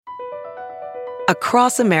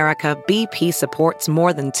Across America, BP supports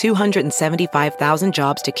more than 275,000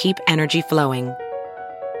 jobs to keep energy flowing.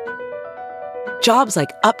 Jobs like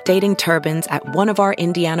updating turbines at one of our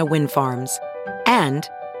Indiana wind farms and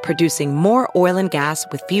producing more oil and gas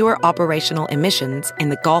with fewer operational emissions in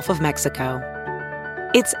the Gulf of Mexico.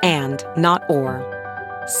 It's and, not or.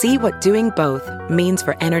 See what doing both means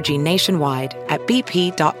for energy nationwide at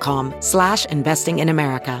bp.com/investing in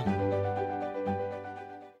America.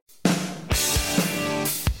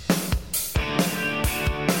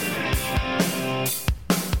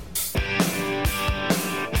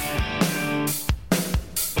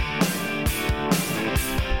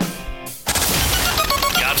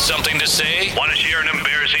 Something to say? Want to share an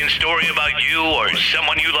embarrassing story about you or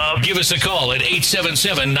someone you love? Give us a call at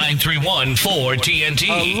 877-931-4TNT.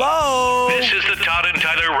 Hello? This is the Todd and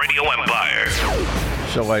Tyler Radio Empire.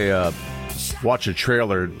 So I watched a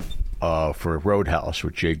trailer for Roadhouse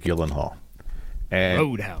with Jake Gyllenhaal.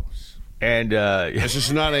 Roadhouse. And this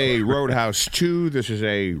is not a Roadhouse 2. This is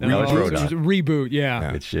a Roadhouse. It's a reboot.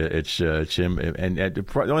 Yeah. It's him. And the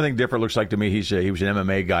only thing different looks like to me, he was an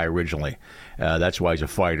MMA guy originally. That's why he's a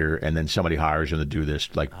fighter. And then somebody hires him to do this.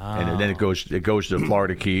 And then it goes to the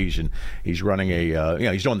Florida Keys, and he's running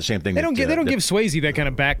he's doing the same thing. They don't give Swayze that kind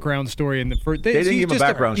of background story in the first. They didn't give him a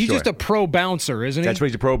background story. He's just a pro bouncer, isn't he? That's why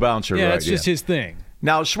he's a pro bouncer. Yeah, right, that's just his thing.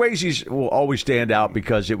 Now, Swayze's will always stand out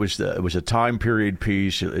because it was a time period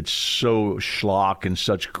piece. It's so schlock and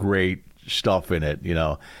such great stuff in it,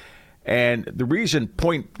 And the reason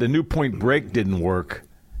the new Point Break didn't work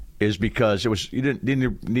is because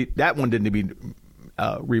that one didn't be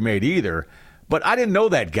remade either. But I didn't know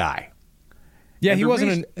that guy. Yeah, he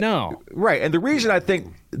wasn't. No, right. And the reason I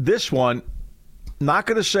think this one. Not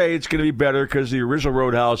going to say it's going to be better because the original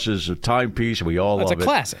Roadhouse is a timepiece and we all love it. It's a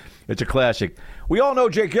classic. It's a classic. We all know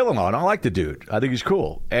Jake Gyllenhaal, and I like the dude. I think he's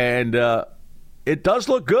cool. And it does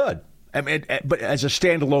look good. I mean, but as a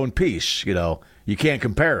standalone piece, you can't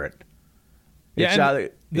compare it.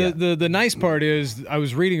 The nice part is I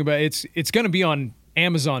was reading about it's going to be on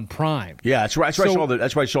Amazon Prime. Yeah, that's right.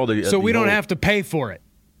 That's why I saw the. So we don't have to pay for it.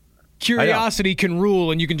 Curiosity can rule,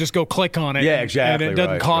 and you can just go click on it. Yeah, exactly. And it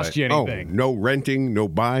doesn't cost you anything. Oh, no renting, no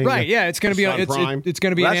buying. Right? Yeah, it's going to be on Prime. It's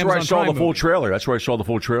going to be an Amazon Prime. That's where I saw the full trailer. That's where I saw the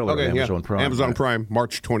full trailer. Okay, Amazon Prime. Amazon Prime,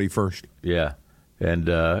 March 21st. Yeah, and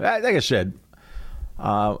like I said,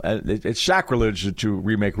 it's sacrilege to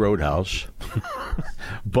remake Roadhouse,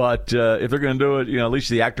 but if they're going to do it, at least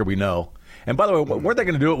the actor we know. And by the way, weren't they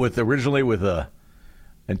going to do it originally with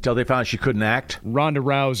until they found she couldn't act? Ronda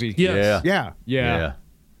Rousey. Yes. Yeah.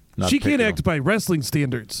 She can't act by wrestling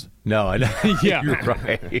standards. No, I know. Yeah. You're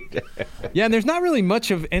right. Yeah, and there's not really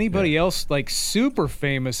much of anybody else super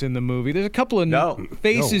famous in the movie. There's a couple of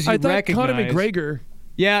faces you recognize. Conor McGregor.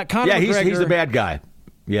 Yeah, Conor McGregor. He's the bad guy.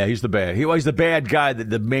 Yeah, he's the bad. He's the bad guy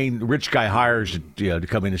that the main rich guy hires to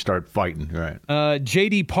come in and start fighting. Right.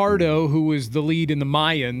 J.D. Pardo, who was the lead in the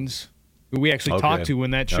Mayans, who we actually talked to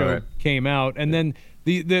when that show came out, and then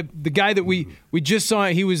the guy that we just saw,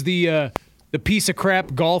 he was the piece of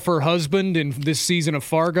crap golfer husband in this season of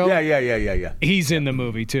Fargo. Yeah. He's in the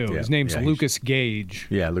movie, too. Yeah, his name's Lucas Gage.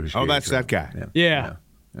 Yeah, Lucas Gage. Oh, that's that guy. Yeah,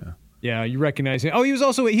 you recognize him. Oh, he was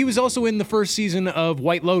also in the first season of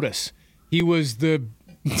White Lotus. He was the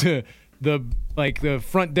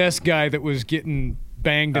front desk guy that was getting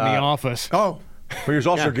banged in the office. Oh. But he was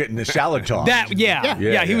also getting the salad toss.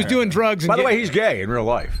 He was doing drugs. By the way, he's gay in real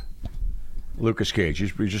life. Lucas Cage.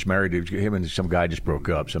 He's just married. Him and some guy just broke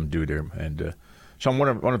up, some dude there. And so I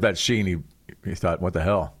wonder if that scene, he thought, what the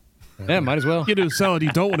hell? Yeah, might as well. You do a salad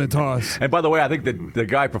you don't want to toss. And by the way, I think the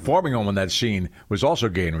guy performing on that scene was also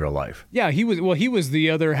gay in real life. Yeah, he was. Well, he was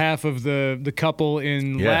the other half of the couple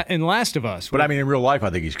in Last of Us. But I mean, in real life,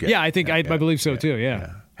 I think he's gay. Yeah, I think I believe so too.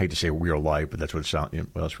 Yeah. Hate to say real life, but that's what it sounds.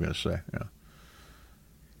 What else are we going to say? Yeah.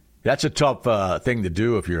 That's a tough thing to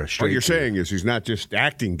do if you're a straight. What you're saying is he's not just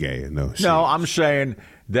acting gay in those scenes. No, I'm saying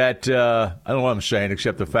that I don't know what I'm saying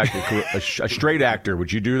except the fact that a straight actor,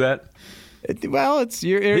 would you do that? Well,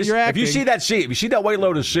 you're acting. If you see that scene, if you see that White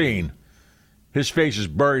Lotus scene, his face is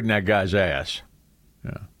buried in that guy's ass.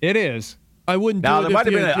 Yeah. It is. I wouldn't do it if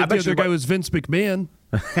the other guy was Vince McMahon.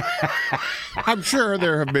 I'm sure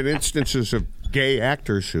there have been instances of gay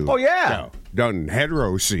actors who done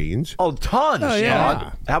hetero scenes. Oh, tons. Oh,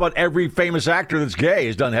 yeah. How about every famous actor that's gay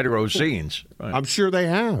has done hetero scenes? Right. I'm sure they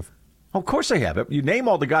have. Of course they have. You name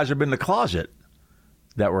all the guys that have been in the closet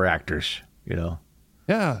that were actors,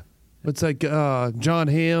 Yeah. It's like John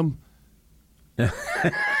Hamm.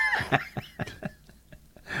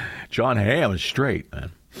 John Hamm is straight,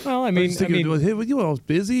 man. Well, I mean, was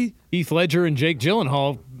busy. Heath Ledger and Jake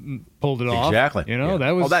Gyllenhaal pulled it off. Exactly.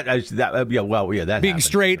 That was that being happened.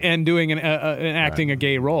 straight and doing and acting a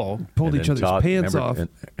gay role. Pulled each other's pants off.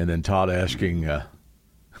 And then Todd asking,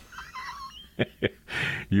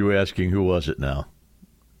 you asking who was it now?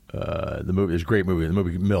 The movie is a great movie. The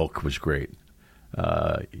movie Milk was great.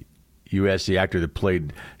 You asked the actor that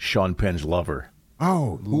played Sean Penn's lover.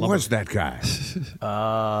 Oh, who was that guy?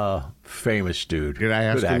 Famous dude. Did I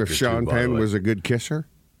ask him if Sean Penn was a good kisser?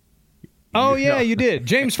 Oh, you did.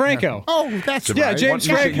 James Franco. Oh, that's right. Yeah, James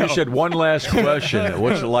Franco. You said one last question.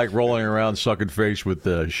 What's it like rolling around sucking face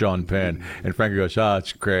with Sean Penn? And Franco goes,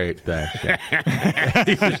 it's great. Thanks.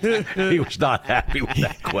 he was not happy with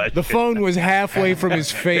that question. The phone was halfway from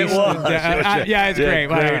his face. It was. It's great.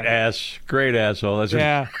 Great asshole.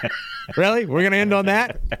 That's Really? We're going to end on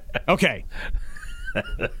that? Okay. I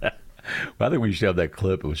think we should have that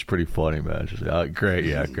clip. It was pretty funny, man. Just, great.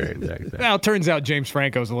 Thanks. Well, it turns out James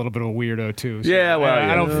Franco's a little bit of a weirdo, too. So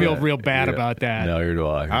I don't feel real bad about that. No, neither do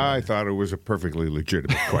I. I thought it was a perfectly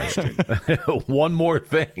legitimate question. One more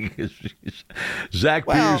thing. Zach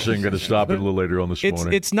Peterson going to stop it a little later on this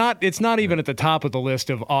morning. It's not even at the top of the list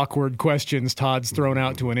of awkward questions Todd's thrown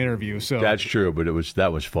out to an interview. So that's true, but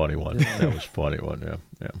that was funny one. That was funny one,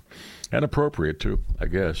 yeah. And appropriate, too, I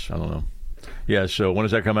guess. I don't know. Yeah, so when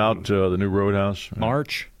does that come out, the new Roadhouse?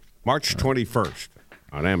 March 21st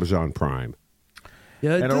on Amazon Prime.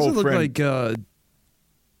 Yeah, it doesn't look like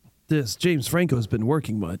this James Franco's been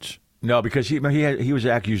working much. No, because he was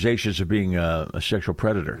accusations of being a sexual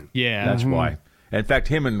predator. Yeah. That's why. In fact,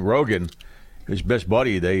 him and Rogan, his best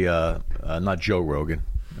buddy, they not Joe Rogan.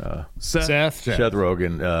 Seth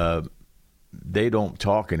Rogan, they don't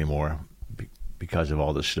talk anymore because of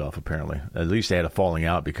all this stuff, apparently. At least they had a falling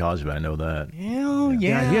out because of it. I know that.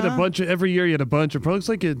 Yeah. He had a bunch of, every year he had a bunch of, looks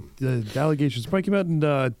like the allegations probably came out in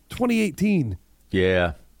 2018.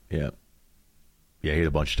 Yeah, he had a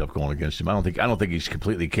bunch of stuff going against him. I don't think he's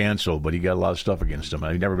completely canceled, but he got a lot of stuff against him.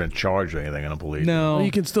 He's never been charged or anything, I don't believe. No. Well, you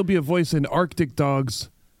can still be a voice in Arctic Dogs.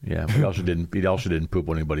 Yeah, but he also didn't poop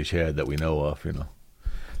on anybody's head that we know of,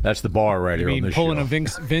 That's the bar right here on this pulling show. a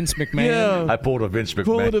Vince McMahon? Yeah. I pulled a Vince McMahon.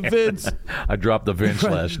 Pulling a Vince. I dropped the Vince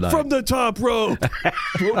last night. From the top rope.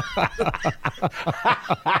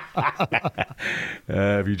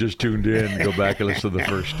 If you just tuned in, go back and listen to the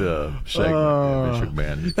first segment. Vince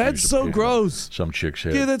McMahon. That's so gross. Some chick's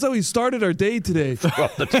head. Yeah, that's how we started our day today.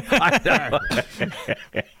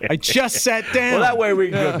 I just sat down. Well, that way we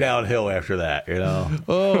can go downhill after that,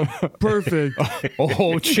 Oh, perfect.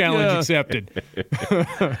 Challenge accepted.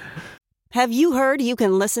 Have you heard you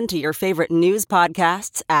can listen to your favorite news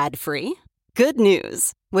podcasts ad-free? Good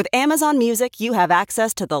news. With Amazon Music, you have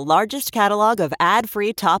access to the largest catalog of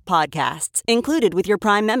ad-free top podcasts included with your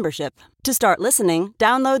Prime membership. To start listening,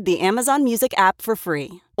 download the Amazon Music app for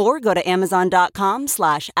free or go to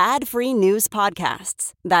amazon.com/ad-free news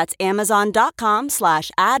podcasts. That's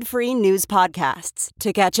amazon.com/ad-free news podcasts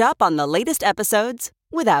to catch up on the latest episodes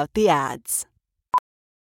without the ads.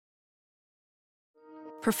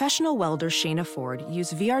 Professional welder Shayna Ford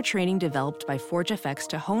used VR training developed by ForgeFX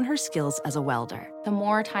to hone her skills as a welder. The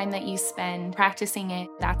more time that you spend practicing it,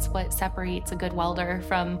 that's what separates a good welder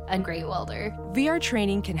from a great welder. VR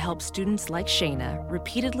training can help students like Shayna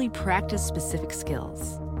repeatedly practice specific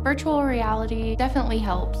skills. Virtual reality definitely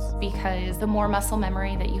helps because the more muscle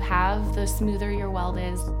memory that you have, the smoother your weld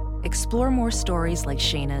is. Explore more stories like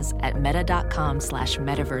Shayna's at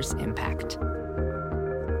meta.com/metaverseimpact.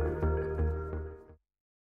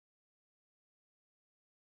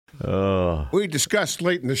 We discussed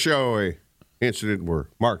late in the show an incident where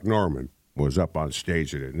Mark Norman was up on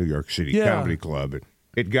stage at a New York City comedy club. And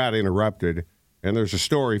it got interrupted, and there's a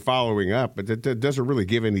story following up, but it doesn't really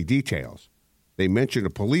give any details. They mentioned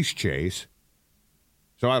a police chase.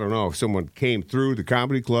 So I don't know if someone came through the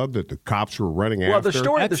comedy club that the cops were running after.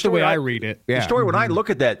 That's the way I read it. The story, when I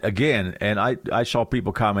look at that again, and I saw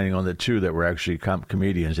people commenting on it too that were actually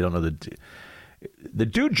comedians. They don't know the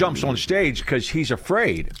dude jumps on stage because he's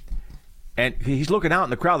afraid. And he's looking out in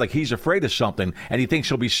the crowd like he's afraid of something, and he thinks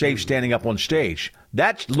he'll be safe standing up on stage.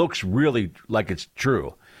 That looks really like it's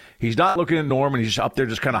true. He's not looking at Norman. He's up there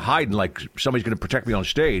just kind of hiding like somebody's going to protect me on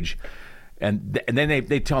stage. And then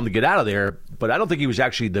they tell him to get out of there. But I don't think he was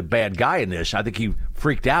actually the bad guy in this. I think he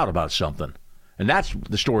freaked out about something. And that's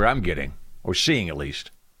the story I'm getting, or seeing at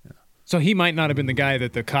least. So he might not have been the guy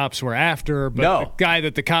that the cops were after, but the guy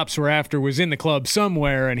that the cops were after was in the club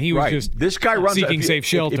somewhere, and he was just this guy runs, seeking safe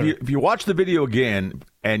shelter. If you watch the video again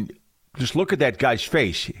and just look at that guy's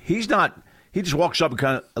face, he's not. He just walks up and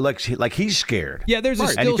kind of like he's scared. Yeah, there's a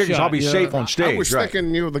still and he thinks shot. I'll be safe on stage. I was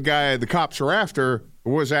thinking, the guy the cops were after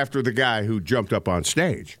was after the guy who jumped up on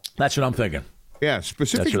stage. That's what I'm thinking. Yeah,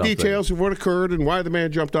 specific details of what occurred and why the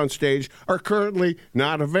man jumped on stage are currently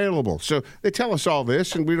not available. So they tell us all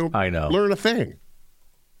this, and we don't learn a thing.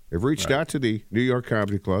 They've reached out to the New York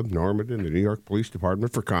Comedy Club, Norman, and the New York Police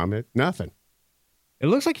Department for comment. Nothing. It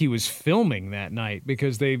looks like he was filming that night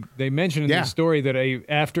because they mentioned in the story that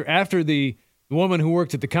after the woman who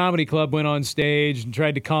worked at the comedy club went on stage and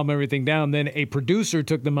tried to calm everything down, then a producer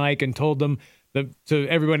took the mic and told them that to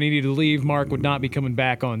everybody needed to leave. Mark would not be coming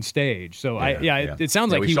back on stage. So it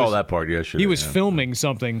sounds like we saw that part yesterday. He was filming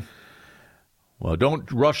something. Well,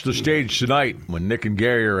 don't rush the stage tonight when Nick and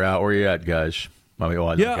Gary are out. Where are you at, guys?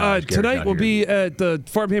 Tonight we'll be at the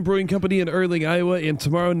Farmhand Brewing Company in Erling, Iowa, and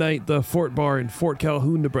tomorrow night the Fort Bar in Fort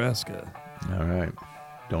Calhoun, Nebraska. All right.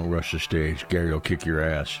 Don't rush the stage. Gary will kick your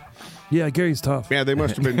ass. Yeah, Gary's tough. Yeah, they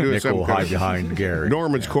must have been doing Nick something. will hide behind Gary.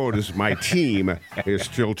 Norman's quote is, "My team is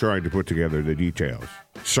still trying to put together the details.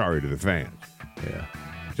 Sorry to the fans." Yeah.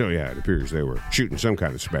 So, it appears they were shooting some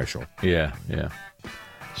kind of special. Yeah.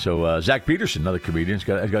 So Zach Peterson, another comedian, has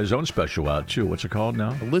got his own special out, too. What's it called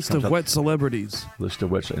now? A List of Wet Celebrities.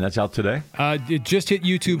 And that's out today? It just hit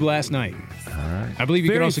YouTube last night. All right. I believe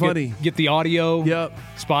you can also get the audio,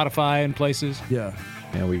 Spotify and places. Yeah.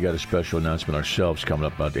 And we got a special announcement ourselves coming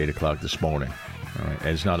up about 8 o'clock this morning. All right. And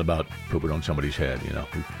it's not about pooping on somebody's head,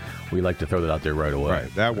 We like to throw that out there right away.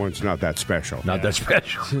 Right. That one's not that special. Not that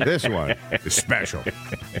special. This one is special.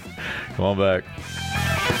 Come on back.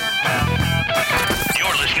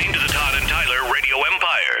 You're listening to the Todd and Tyler Radio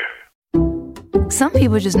Empire. Some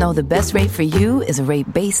people just know the best rate for you is a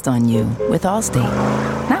rate based on you with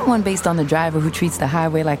Allstate. Not one based on the driver who treats the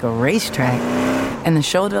highway like a racetrack and the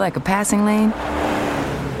shoulder like a passing lane.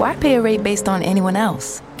 Why pay a rate based on anyone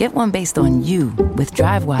else? Get one based on you with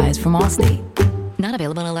DriveWise from Allstate. Not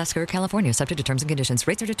available in Alaska or California, subject to terms and conditions.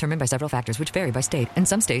 Rates are determined by several factors, which vary by state. In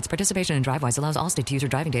some states, participation in DriveWise allows Allstate to use your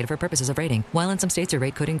driving data for purposes of rating. While in some states, your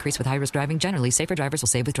rate could increase with high-risk driving. Generally, safer drivers will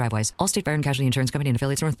save with DriveWise. Allstate Fire and Casualty Insurance Company and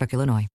affiliates, Northbrook, Illinois.